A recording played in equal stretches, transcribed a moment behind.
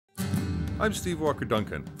I'm Steve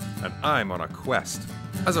Walker-Duncan, and I'm on a quest.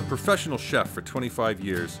 As a professional chef for 25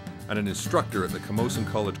 years and an instructor at the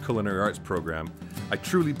Camosun College Culinary Arts program, I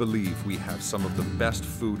truly believe we have some of the best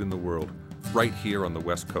food in the world right here on the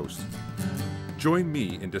West Coast. Join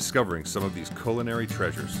me in discovering some of these culinary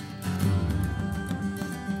treasures.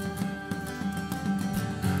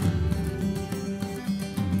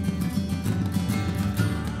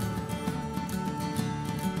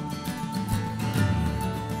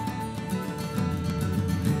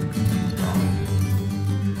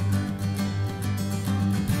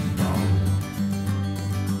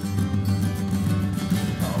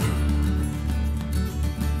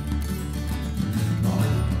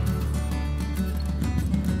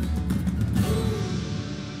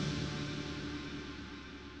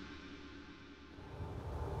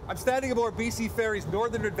 I'm standing aboard BC Ferry's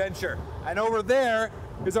Northern Adventure, and over there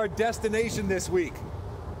is our destination this week,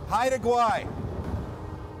 Haida Gwaii.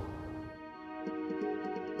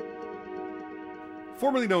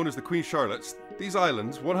 Formerly known as the Queen Charlottes, these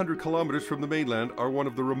islands, 100 kilometers from the mainland, are one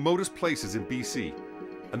of the remotest places in BC,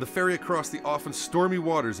 and the ferry across the often stormy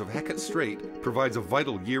waters of Hecate Strait provides a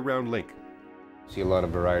vital year-round link. See a lot of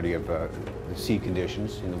variety of sea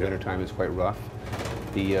conditions. In the wintertime it's quite rough.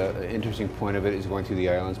 The interesting point of it is going through the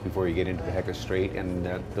islands before you get into the Hecate Strait, and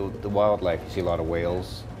the wildlife. You see a lot of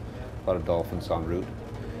whales, a lot of dolphins en route.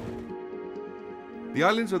 The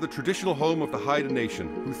islands are the traditional home of the Haida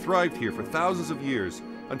Nation, who thrived here for thousands of years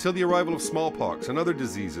until the arrival of smallpox and other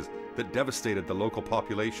diseases that devastated the local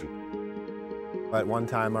population. At one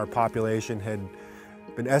time our population had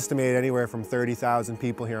been estimated anywhere from 30,000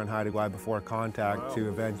 people here on Haida Gwaii before contact to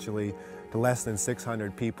eventually to less than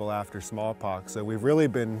 600 people after smallpox. So we've really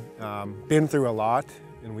been through a lot,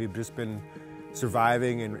 and we've just been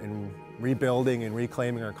surviving and rebuilding and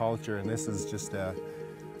reclaiming our culture, and this is just a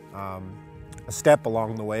step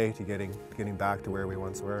along the way to getting back to where we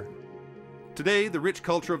once were. Today, the rich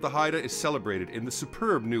culture of the Haida is celebrated in the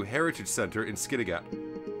superb new Heritage Centre in Skidegate.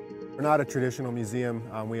 We're not a traditional museum.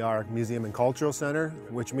 We are a museum and cultural center,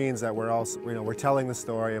 which means that we're also, we're telling the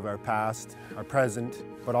story of our past, our present,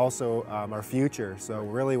 but also our future. So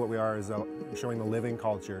really what we are is showing the living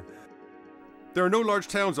culture. There are no large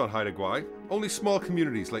towns on Haida Gwaii, only small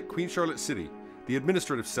communities like Queen Charlotte City, the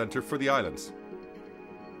administrative center for the islands.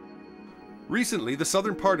 Recently, the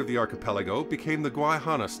southern part of the archipelago became the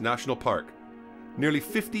Guaianas National Park. Nearly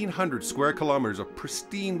 1,500 square kilometers of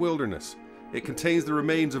pristine wilderness. It contains the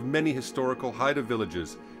remains of many historical Haida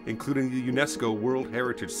villages, including the UNESCO World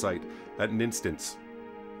Heritage Site at Ninstance.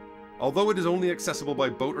 Although it is only accessible by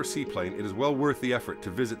boat or seaplane, it is well worth the effort to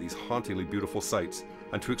visit these hauntingly beautiful sites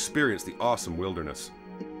and to experience the awesome wilderness.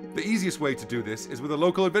 The easiest way to do this is with a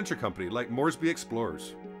local adventure company like Moresby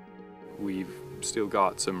Explorers. We've still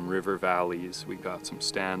got some river valleys, we've got some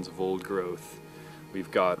stands of old growth,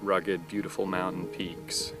 we've got rugged, beautiful mountain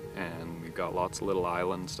peaks, and we've got lots of little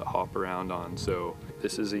islands to hop around on. So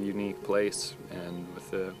this is a unique place, and with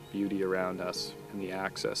the beauty around us and the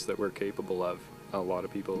access that we're capable of, a lot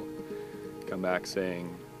of people come back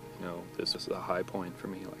saying, you know, this is a high point for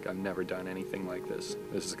me. Like, I've never done anything like this.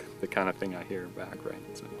 This is the kind of thing I hear back,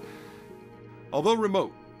 right? So. Although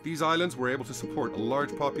remote, these islands were able to support a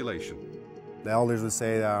large population. The elders would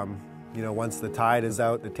say, you know, once the tide is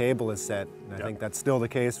out, the table is set. And I think that's still the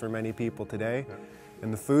case for many people today.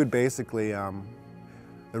 And the food, basically, the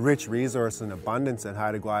rich resource and abundance that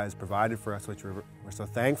Haida Gwaii has provided for us, which we're so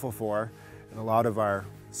thankful for. And a lot of our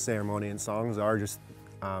ceremony and songs are just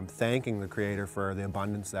thanking the Creator for the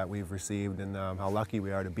abundance that we've received and how lucky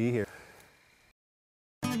we are to be here.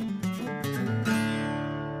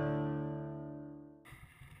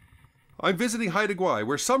 I'm visiting Haida Gwaii,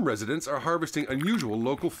 where some residents are harvesting unusual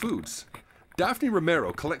local foods. Daphne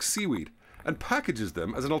Romero collects seaweed and packages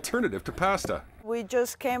them as an alternative to pasta. We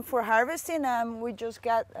just came for harvesting and we just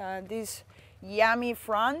got these yummy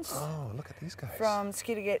prawns. Oh, look at these guys. From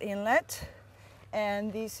Skidegate Inlet.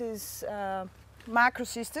 And this is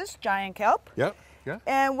macrocystis, giant kelp. Yeah, yeah.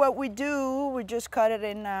 And what we do, we just cut it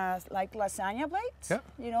in like lasagna plates. Yeah.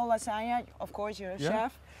 You know lasagna, of course, you're a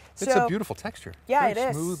chef. It's a beautiful texture. Yeah, very it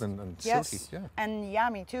is. Smooth and silky. Yeah. And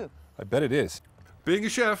yummy too. I bet it is. Being a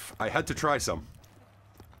chef, I had to try some.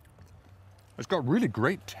 It's got really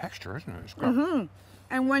great texture, isn't it? It's got...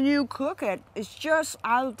 And when you cook it, it's just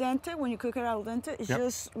al dente. When you cook it al dente, it's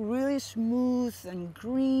just really smooth and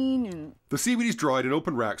green. And the seaweed is dried in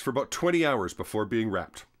open racks for about 20 hours before being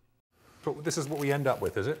wrapped. So this is what we end up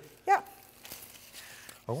with, is it? Yeah.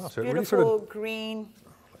 Oh wow, so beautiful it really sort of... green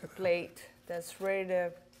plate that's ready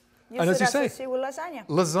to use and as it you say, a seaweed lasagna.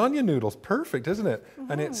 Lasagna noodles, perfect, isn't it?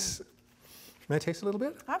 And it's... May I taste a little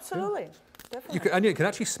bit? Absolutely. Yeah. definitely. And you can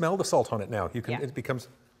actually smell the salt on it now. You can. Yeah. It becomes.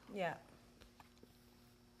 Yeah.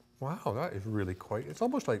 Wow, that is really quite. It's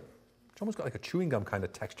almost got like a chewing gum kind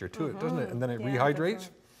of texture to it, doesn't it? And then it Yeah, rehydrates,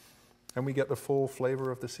 definitely. and we get the full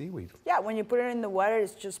flavor of the seaweed. Yeah, when you put it in the water,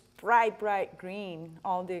 it's just bright, bright green.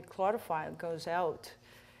 All the chlorophyll goes out,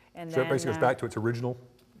 and So then it basically goes back to its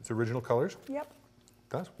original colors. Yep.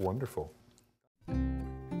 That's wonderful.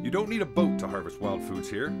 You don't need a boat to harvest wild foods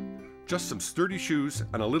here, just some sturdy shoes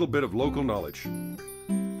and a little bit of local knowledge.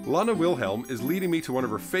 Lana Wilhelm is leading me to one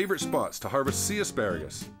of her favorite spots to harvest sea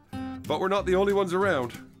asparagus. But we're not the only ones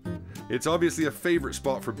around. It's obviously a favorite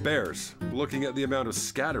spot for bears, looking at the amount of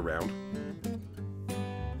scat around.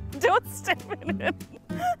 Don't step in it.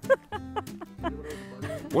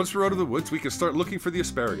 Once we're out of the woods, we can start looking for the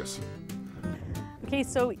asparagus. Okay,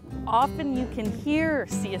 so often you can hear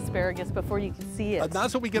sea asparagus before you can see it. And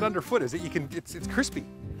that's what we get underfoot. Is it? It's crispy.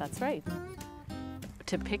 That's right.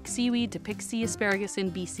 To pick seaweed, to pick sea asparagus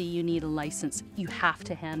in BC, you need a license. You have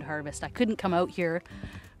to hand harvest. I couldn't come out here,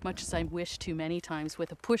 much as I wish to many times,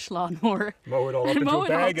 with a push lawnmower. Mow it all up and into mow a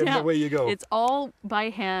it all bag and down. away you go. It's all by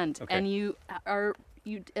hand, Okay. and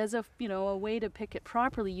as a way to pick it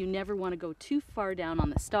properly, you never want to go too far down on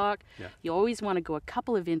the stalk. Yeah. You always want to go a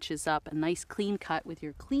couple of inches up, a nice clean cut with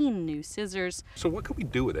your clean new scissors. So what can we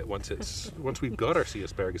do with it once we've got our sea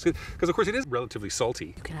asparagus? Because of course it is relatively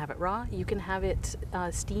salty. You can have it raw, you can have it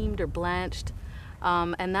steamed or blanched,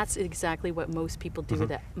 and that's exactly what most people do with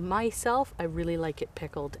it. Myself, I really like it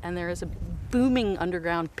pickled, and there is a booming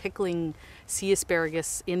underground pickling sea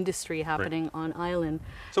asparagus industry happening on island.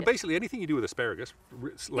 So basically anything you do with asparagus,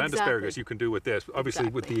 land asparagus, you can do with this. Obviously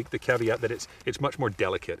with the caveat that it's much more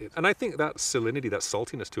delicate. And I think that salinity, that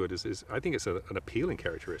saltiness to it is I think it's an appealing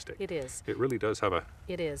characteristic. It is. It really does have a...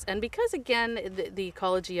 It is. And because, again, the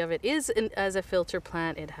ecology of it is as a filter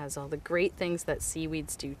plant, it has all the great things that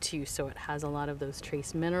seaweeds do too. So it has a lot of those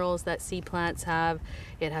trace minerals that sea plants have.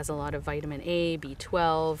 It has a lot of vitamin A,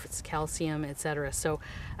 B12, it's calcium, etc. So,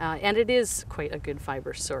 and it is quite a good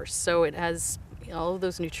fiber source. So it has all of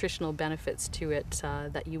those nutritional benefits to it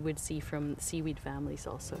that you would see from seaweed families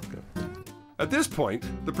also. At this point,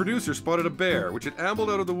 the producer spotted a bear which had ambled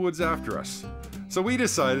out of the woods after us. So we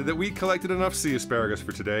decided that we'd collected enough sea asparagus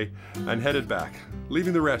for today and headed back,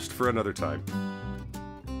 leaving the rest for another time.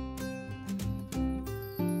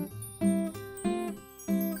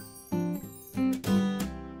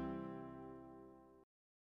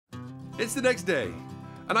 It's the next day,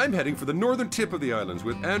 and I'm heading for the northern tip of the islands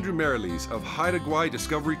with Andrew Merrilees of Haida Gwaii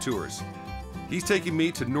Discovery Tours. He's taking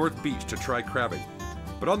me to North Beach to try crabbing.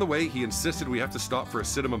 But on the way, he insisted we have to stop for a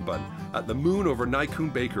cinnamon bun at the Moon over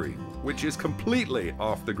Naikun Bakery, which is completely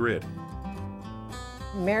off the grid.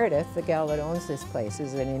 Meredith, the gal that owns this place,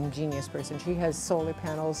 is an ingenious person. She has solar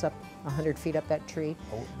panels up 100 feet up that tree,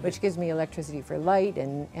 which gives me electricity for light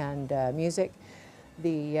and music.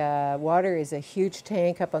 The water is a huge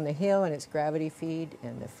tank up on the hill, and it's gravity feed,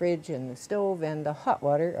 and the fridge and the stove and the hot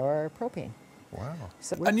water are propane. Wow.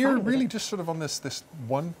 So we're And you're fine with really it. just sort of on this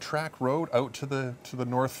one track road out to the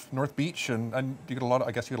North Beach, and you get a lot of,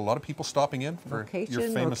 I guess you get a lot of people stopping in for your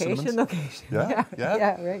famous cinnamons. Location. Yeah, yeah,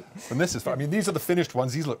 yeah, right. And this is, I mean, these are the finished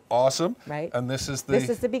ones. These look awesome. Right. And this is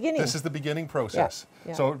the beginning. This is the beginning process.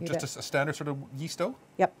 Yeah, So you just a standard sort of yeast dough.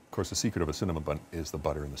 Yep, Of course, the secret of a cinnamon bun is the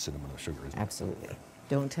butter and the cinnamon and the sugar, isn't it? absolutely.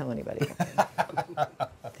 Don't tell anybody.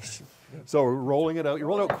 So we're rolling it out. You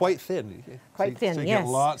roll it out quite thin. Quite thin, so you yes.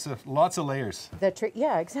 get lots of layers.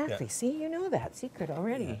 Yeah, exactly. Yeah. See, you know that secret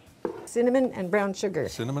already. Cinnamon and brown sugar.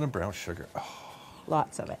 Cinnamon and brown sugar. Oh,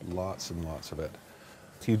 Lots of it. lots and lots of it.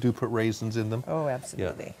 So you do put raisins in them. Oh,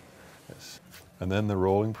 absolutely. Yes. And then the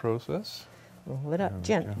rolling process. Roll it up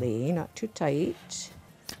gently, not too tight.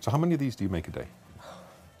 So how many of these do you make a day?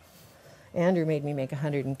 Andrew made me make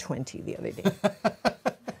 120 the other day.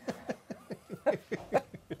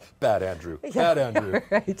 Bad Andrew. Bad Andrew.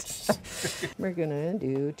 Right. We're gonna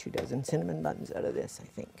do 2 dozen cinnamon buns out of this, I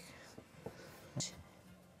think.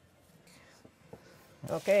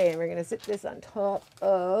 Okay, and we're gonna sit this on top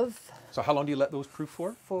of So how long do you let those proof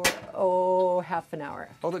for? half an hour.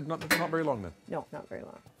 Oh, they're not very long then. No, not very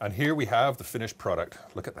long. And here we have the finished product.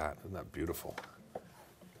 Look at that. Isn't that beautiful?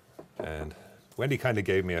 And Wendy kind of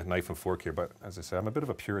gave me a knife and fork here, but as I say, I'm a bit of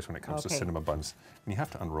a purist when it comes to Okay. cinnamon buns. And you have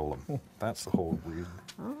to unroll them. That's the whole reason.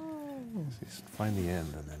 Oh. So just find the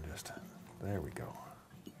end and then just, there we go.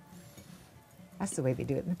 That's the way they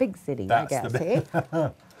do it in the big city, That's I the guess, eh?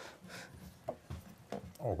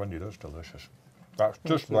 Oh, Wendy, that's delicious. That's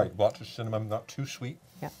just right. Lots of cinnamon, not too sweet.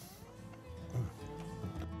 Yeah.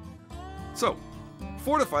 So,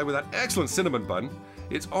 fortified with that excellent cinnamon bun,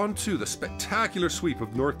 it's on to the spectacular sweep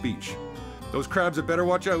of North Beach. Those crabs had better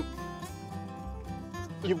watch out.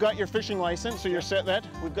 You've got your fishing license, so you're set that.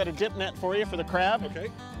 We've got a dip net for you for the crab. Okay.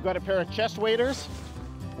 We've got a pair of chest waders.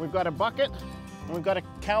 We've got a bucket. And we've got a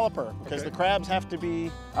caliper, because the crabs have to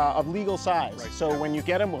be of legal size. Right, so when you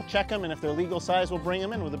get them, we'll check them, and if they're legal size, we'll bring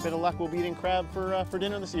them in. With a bit of luck, we'll be eating crab for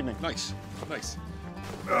dinner this evening. Nice, nice.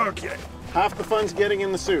 Okay. Half the fun's getting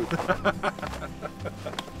in the soup.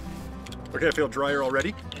 Okay, I feel drier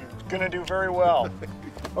already. Gonna do very well.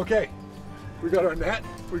 Okay, we got our net,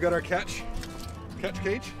 we got our catch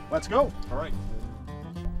cage. Let's go. All right.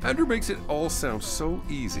 Andrew makes it all sound so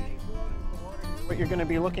easy. What you're gonna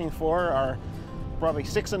be looking for are probably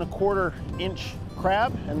 6 1/4 inch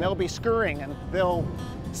crab, and they'll be scurrying, and they'll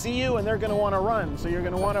see you, and they're gonna wanna run. So you're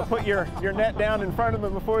gonna wanna put your net down in front of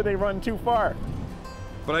them before they run too far.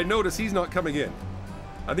 But I notice he's not coming in.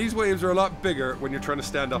 And these waves are a lot bigger when you're trying to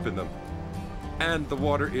stand up in them. And the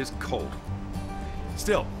water is cold.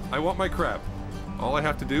 Still, I want my crab. All I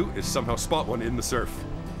have to do is somehow spot one in the surf.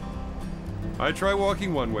 I try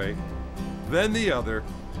walking one way, then the other,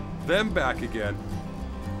 then back again.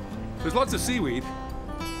 There's lots of seaweed,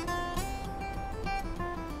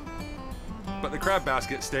 but the crab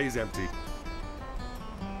basket stays empty.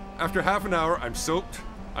 After half an hour, I'm soaked,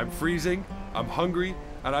 I'm freezing, I'm hungry,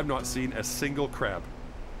 and I've not seen a single crab.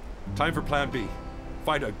 Time for plan B.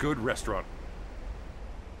 Find a good restaurant.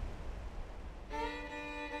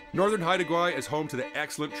 Northern Haida Gwaii is home to the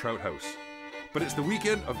excellent Trout House. But it's the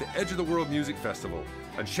weekend of the Edge of the World Music Festival,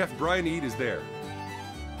 and Chef Brian Eade is there.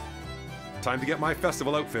 Time to get my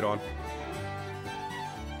festival outfit on.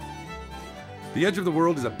 The Edge of the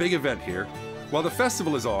World is a big event here. While the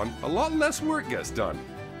festival is on, a lot less work gets done.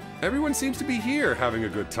 Everyone seems to be here having a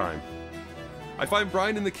good time. I find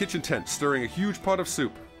Brian in the kitchen tent stirring a huge pot of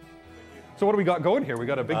soup. So what do we got going here? We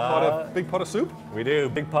got a big pot of soup? We do.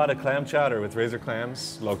 Big pot of clam chowder with razor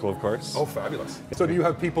clams, local of course. Oh, fabulous. So do you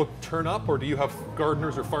have people turn up, or do you have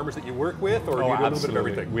gardeners or farmers that you work with, or do you do a little bit of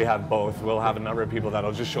everything? We have both. We'll have a number of people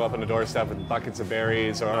that'll just show up on the doorstep with buckets of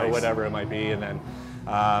berries or whatever it might be, and then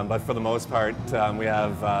but for the most part, we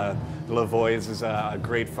have Lavoie's is a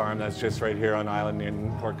great farm that's just right here on island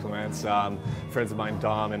in Port Clements. Friends of mine,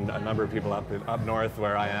 Dom, and a number of people up north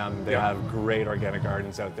where I am, they have great organic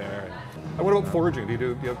gardens out there. And what about foraging? Do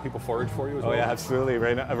you have people forage for you as well? Oh yeah, absolutely.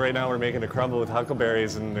 Right now we're making a crumble with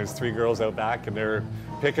huckleberries, and there's 3 girls out back, and they're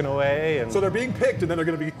picking away. And so they're being picked, and then they're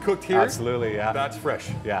going to be cooked here? Absolutely, yeah. That's fresh.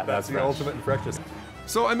 Yeah, that's the fresh. ultimate in freshness.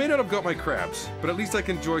 So I may not have got my crabs, but at least I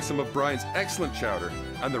can enjoy some of Brian's excellent chowder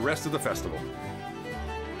and the rest of the festival.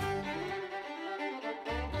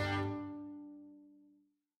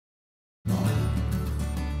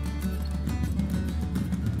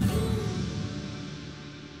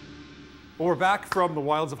 Well, we're back from the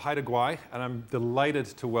wilds of Haida Gwaii, and I'm delighted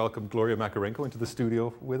to welcome Gloria Makarenko into the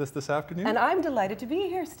studio with us this afternoon. And I'm delighted to be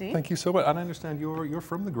here, Steve. Thank you so much. And I understand you're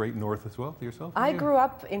from the Great North as well, yourself? I grew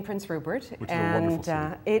up in Prince Rupert, which is a wonderful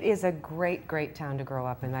city. It is a great, great town to grow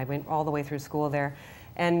up in. I went all the way through school there.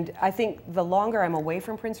 And I think the longer I'm away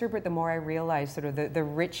from Prince Rupert, the more I realize sort of the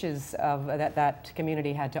riches of that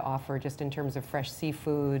community had to offer, just in terms of fresh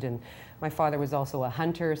seafood. And my father was also a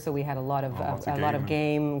hunter, so we had a lot of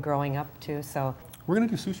game growing up too. So we're going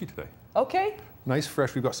to do sushi today. Okay. Nice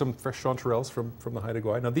fresh. We've got some fresh chanterelles from the Haida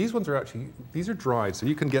Gwaii. Now these ones are these are dried, so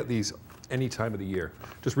you can get these any time of the year.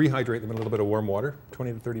 Just rehydrate them in a little bit of warm water,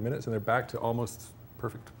 20 to 30 minutes, and they're back to almost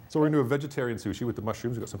perfect. So we're going to do a vegetarian sushi with the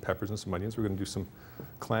mushrooms. We've got some peppers and some onions. We're going to do some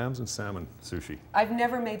clams and salmon sushi. I've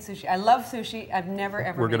never made sushi. I love sushi. I've never,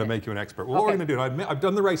 ever We're made going to it. make you an expert. Well, what we're going to do, I've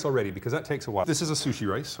done the rice already because that takes a while. This is a sushi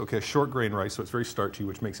rice, okay, short grain rice, so it's very starchy,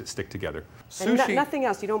 which makes it stick together. Sushi. And nothing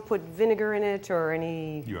else? You don't put vinegar in it or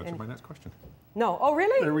any... You answered my next question. No. Oh,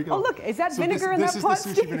 really? There we go. Oh, look, is that vinegar in that pot? This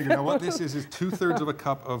is the sushi vinegar. Now, what this is 2/3 of a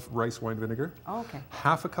cup of rice wine vinegar, okay,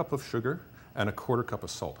 half a cup of sugar, and a 1/4 cup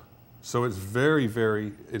of salt. So it's very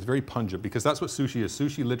pungent, because that's what sushi is.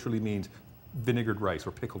 Sushi literally means vinegared rice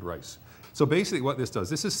or pickled rice. So basically what this does,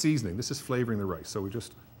 this is seasoning, this is flavoring the rice. So we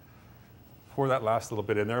just pour that last little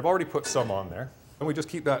bit in there. I've already put some on there. And we just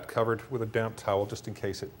keep that covered with a damp towel just in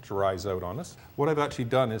case it dries out on us. What I've actually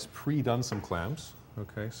done is pre-done some clams.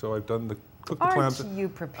 Okay, so I've cooked the clams. Aren't you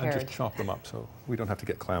prepared? And just chop them up so we don't have to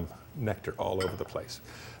get clam nectar all over the place.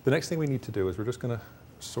 The next thing we need to do is we're just going to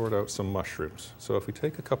sort out some mushrooms. So if we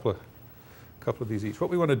take a couple of these each,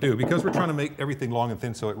 what we want to do, because we're trying to make everything long and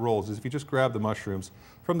thin so it rolls, is if you just grab the mushrooms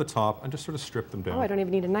from the top and just sort of strip them down. Oh, I don't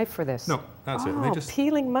even need a knife for this. No, that's it. And they just,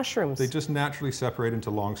 peeling mushrooms. They just naturally separate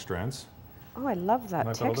into long strands. Oh, I love that and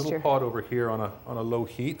I've texture. got a little pot over here on a low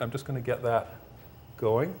heat. I'm just going to get that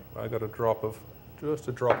going. I got just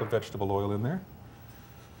a drop of vegetable oil in there.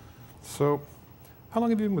 So, how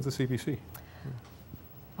long have you been with the CBC?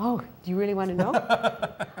 Oh, do you really want to know?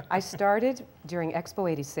 I started during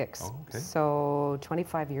Expo 86, so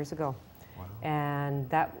 25 years ago. Wow. And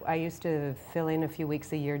that I used to fill in a few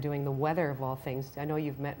weeks a year doing the weather of all things. I know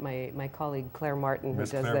you've met my colleague Claire Martin, who does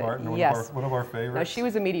that. Claire Martin, yes. one of our favorites. Now, she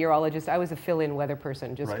was a meteorologist. I was a fill-in weather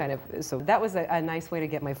person, just kind of. So that was a nice way to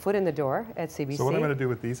get my foot in the door at CBC. So what I'm going to do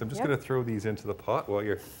with these, I'm just going to throw these into the pot while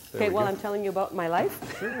you're. Okay, while I'm telling you about my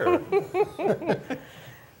life. Sure.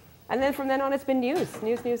 And then from then on, it's been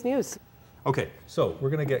news. Okay, so we're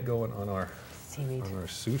going to get going on our seaweed. On our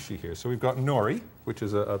sushi here. So we've got nori, which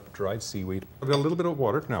is a dried seaweed. I've got a little bit of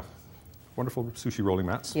water. Now, wonderful sushi rolling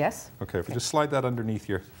mats. Yes. Okay, if you just slide that underneath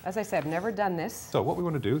here. As I said, I've never done this. So what we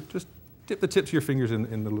want to do, just dip the tips of your fingers in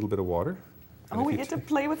a little bit of water. Oh, we get to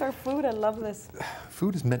play with our food. I love this.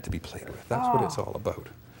 Food is meant to be played with. That's what it's all about.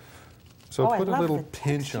 So put a little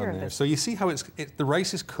pinch on there. So you see how the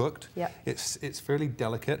rice is cooked. Yep. It's fairly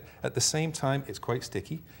delicate. At the same time, it's quite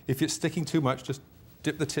sticky. If it's sticking too much, just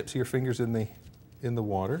dip the tips of your fingers in the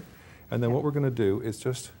water. And then what we're going to do is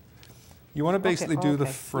just, you want to basically do the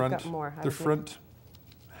front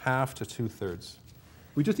half to 2/3.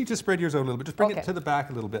 We just need to spread yours out a little bit. Just bring it to the back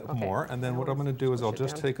a little bit more. And then what I'm going to do is I'll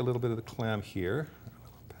just take a little bit of the clam here.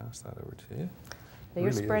 I'll pass that over to you. Now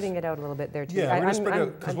you're spreading it out a little bit there too. Yeah, we're going to spread it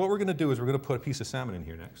out, because what we're going to do is we're going to put a piece of salmon in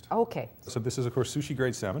here next. Okay. So this is, of course, sushi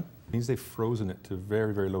grade salmon. It means they've frozen it to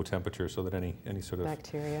very, very low temperature so that any sort of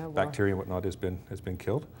bacteria and whatnot has been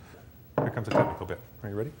killed. Here comes the technical bit. Are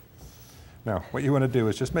you ready? Now, what you want to do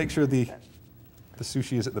is just make sure the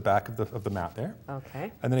sushi is at the back of the mat there. Okay.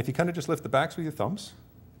 And then if you kind of just lift the backs with your thumbs,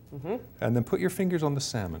 and then put your fingers on the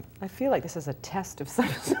salmon. I feel like this is a test of some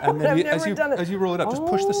sort. And then I've never done it. as you roll it up, just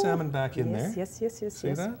push the salmon back in there. Yes.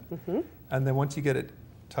 See that? And then once you get it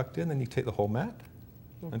tucked in, then you take the whole mat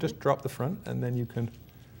and just drop the front, and then you can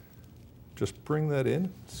just bring that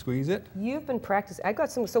in, squeeze it. You've been practicing. I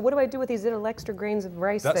got some. So what do I do with these little extra grains of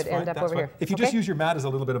rice that end up over here? If you just use your mat as a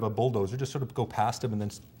little bit of a bulldozer, just sort of go past them and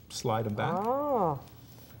then slide them back. Oh.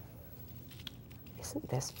 Isn't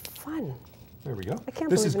this fun? There we go. I can't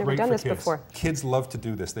believe we've never done this before. Kids love to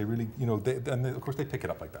do this. They really, of course they pick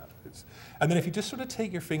it up like that. And then if you just sort of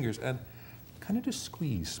take your fingers and kind of just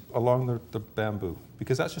squeeze along the bamboo,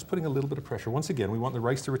 because that's just putting a little bit of pressure. Once again, we want the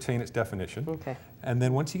rice to retain its definition. Okay. And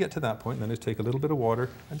then once you get to that point, then just take a little bit of water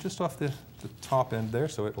and just off the top end there,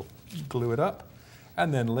 so it'll glue it up,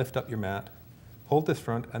 and then lift up your mat, hold this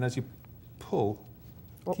front, and as you pull,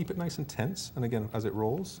 keep it nice and tense. And again, as it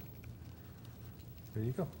rolls, there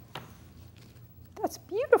you go. That's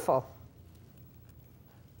beautiful.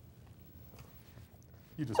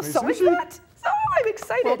 You just made so sushi. Is that. So I'm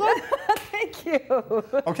excited. Well done. Thank you.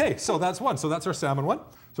 Okay, so that's one. So that's our salmon one.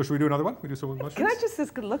 So should we do another one? We do some with mushrooms? Can I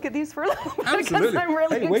just look at these for a little bit? Absolutely. Because I'm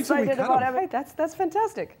really excited about it. That's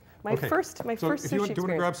fantastic. My okay. first sushi experience. Do you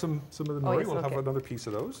want to grab some of the nori? We'll have another piece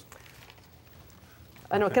of those.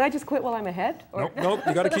 I know. Can I just quit while I'm ahead? Nope.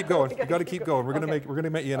 You got to keep going. You got to keep going. We're going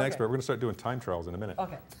to make you an expert. We're going to start doing time trials in a minute.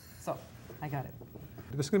 Okay. So I got it.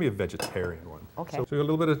 This is going to be a vegetarian one. Okay. So a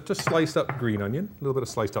little bit of just sliced up green onion, a little bit of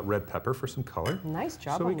sliced up red pepper for some color. Nice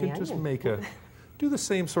job on the onion. So we can just make do the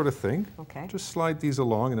same sort of thing. Okay. Just slide these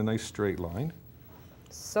along in a nice straight line.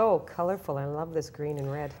 So colorful. I love this green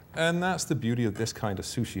and red. And that's the beauty of this kind of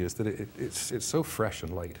sushi, is that it's so fresh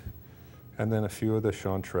and light. And then a few of the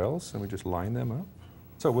chanterelles, and we just line them up.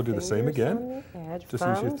 So we'll do the same again. Just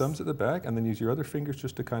use your thumbs at the back, and then use your other fingers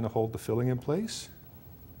just to kind of hold the filling in place.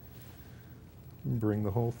 Bring the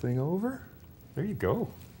whole thing over. There you go.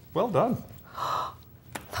 Well done.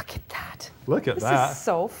 Look at that. Look at that. This is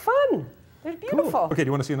so fun. They're beautiful. Cool. Okay, do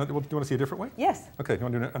you want to see another? Do you want to see a different way? Yes. Okay, you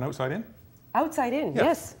want to do an outside in? Outside in,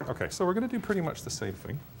 yes. Okay, so we're going to do pretty much the same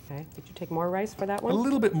thing. Okay, did you take more rice for that one? A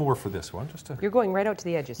little bit more for this one, just to. You're going right out to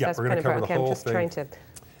the edges. Yeah, that's we're going to cover the whole thing. I'm just trying to.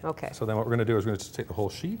 Okay. So then what we're going to do is we're going to just take the whole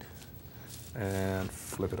sheet and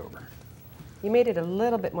flip it over. You made it a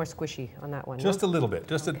little bit more squishy on that one. Just a little bit,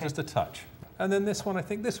 just a touch. And then this one, I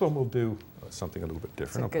think this one will do something a little bit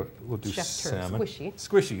different. We'll do salmon. Squishy.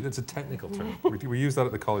 Squishy, that's a technical term. we use that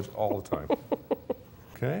at the college all the time.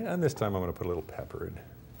 Okay, and this time I'm going to put a little pepper in.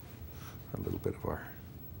 A little bit of our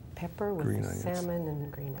pepper with green the onions. salmon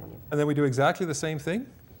and green onion. And then we do exactly the same thing.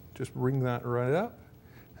 Just ring that right up.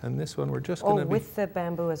 And this one we're just going to with the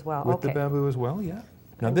bamboo as well. With the bamboo as well, yeah.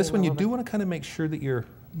 Now this one you do want to kind of make sure that your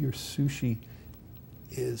sushi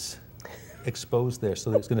is exposed there, so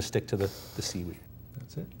that it's going to stick to the seaweed.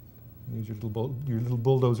 That's it. Use your little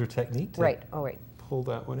bulldozer technique to pull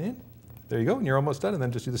that one in. There you go, and you're almost done. And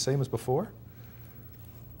then just do the same as before,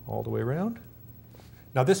 all the way around.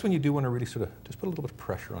 Now this one you do want to really sort of just put a little bit of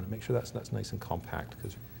pressure on it. Make sure that's nice and compact,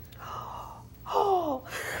 because. Oh.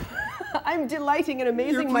 I'm delighting and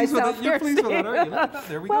amazing You're pleased myself with it. You're here, pleased with Steve. that, aren't you? Look at that.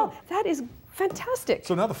 There we Well, go. that is fantastic.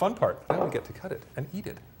 So now the fun part. Now we get to cut it and eat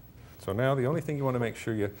it. So now the only thing you want to make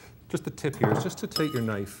sure just the tip here is just to take your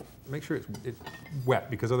knife, make sure it's wet,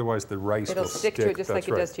 because otherwise the rice It'll will stick to it just like That's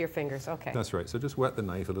it right. does to your fingers. Okay. That's right. So just wet the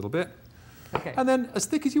knife a little bit. Okay. And then as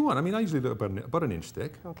thick as you want. I mean, I usually do about an inch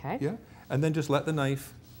thick. Okay. Yeah. And then just let the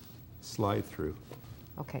knife slide through.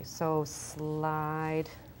 Okay, so slide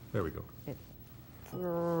There we go. it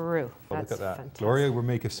through. Oh, That's look at that. fantastic. Gloria, we'll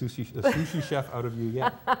make a sushi chef out of you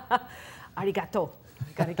yet. Arigato.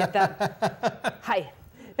 I gotta get that. Hi.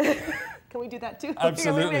 Can we do that too?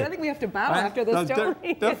 Absolutely. I think we have to bow after this, don't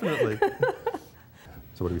we? Definitely.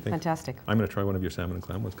 So what do we think? Fantastic. I'm going to try one of your salmon and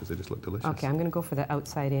clam ones because they just look delicious. Okay, I'm gonna go for the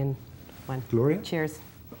outside in one. Gloria? Cheers.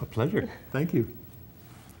 A pleasure. Thank you.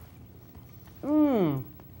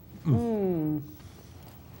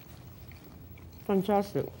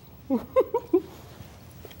 Fantastic. The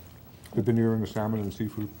veneer and the salmon and the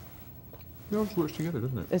seafood. It all just works together,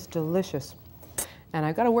 doesn't it? It's delicious. And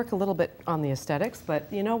I've got to work a little bit on the aesthetics,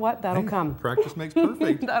 but you know what? That'll Hey, come. Practice makes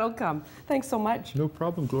perfect. That'll come. Thanks so much. No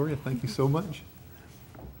problem, Gloria. Thank you so much.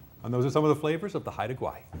 And those are some of the flavors of the Haida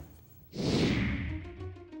Gwaii.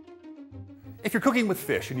 If you're cooking with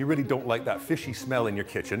fish and you really don't like that fishy smell in your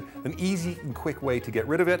kitchen, an easy and quick way to get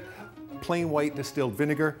rid of it, plain white distilled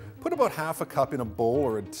vinegar, put about half a cup in a bowl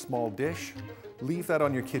or a small dish, leave that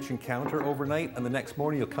on your kitchen counter overnight, and the next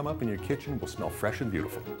morning you'll come up and your kitchen will smell fresh and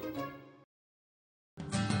beautiful.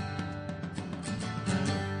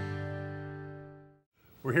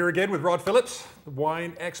 We're here again with Rod Phillips, the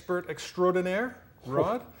wine expert extraordinaire.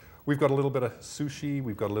 Rod, we've got a little bit of sushi,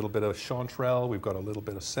 we've got a little bit of chanterelle, we've got a little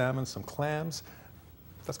bit of salmon, some clams.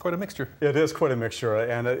 That's quite a mixture. It is quite a mixture,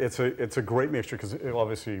 and it's a great mixture because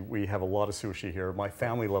obviously we have a lot of sushi here. My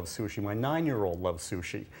family loves sushi. My 9-year-old loves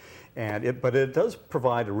sushi, but it does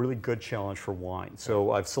provide a really good challenge for wine.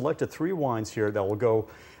 So I've selected 3 wines here that will go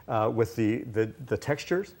with the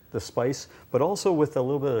textures, the spice, but also with a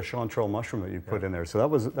little bit of chanterelle mushroom that you put in there. So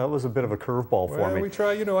that was a bit of a curveball for me. We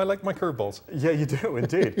try, you know, I like my curveballs. Yeah, you do,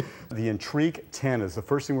 indeed. The Intrigue 10 is the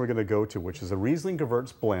first thing we're going to go to, which is a Riesling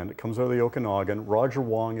Gewurz blend. It comes out of the Okanagan. Roger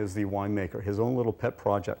Wong is the winemaker, his own little pet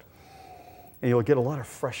project. And you'll get a lot of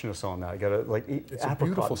freshness on that. You got like it's apricot, a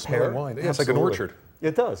beautiful pear. smelling wine. Yeah, it's like an orchard.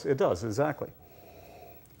 It does, exactly.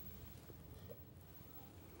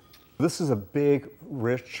 This is a big,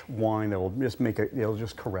 rich wine that will just it'll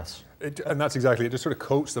just caress. And that's exactly it. Just sort of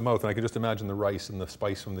coats the mouth, and I can just imagine the rice and the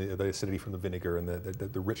spice from the acidity from the vinegar and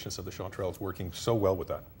the richness of the chanterelle is working so well with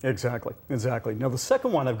that. Exactly. Now the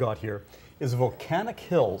second one I've got here is Volcanic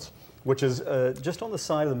Hills, which is just on the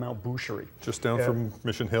side of the Mount Boucherie. Just down from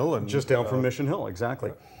Mission Hill. And just down from Mission Hill,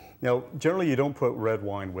 exactly. Now, generally you don't put red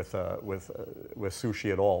wine with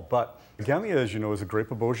sushi at all, but Gamay, as you know, is a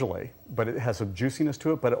grape of Beaujolais, but it has a juiciness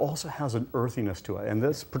to it, but it also has an earthiness to it, and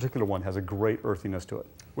this particular one has a great earthiness to it.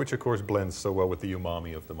 Which, of course, blends so well with the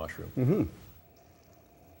umami of the mushroom. Mm-hmm.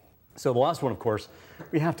 So the last one, of course,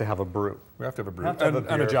 we have to have a brew. We have to have a brew,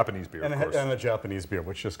 and a Japanese beer, of course. And a Japanese beer,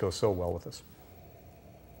 which just goes so well with this.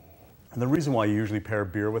 And the reason why you usually pair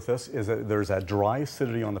beer with this is that there's that dry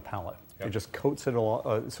acidity on the palate. It just coats it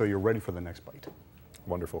all, so you're ready for the next bite.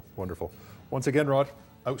 Wonderful, wonderful. Once again, Rod,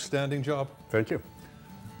 outstanding job. Thank you.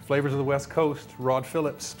 Flavors of the West Coast, Rod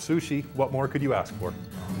Phillips, sushi. What more could you ask for?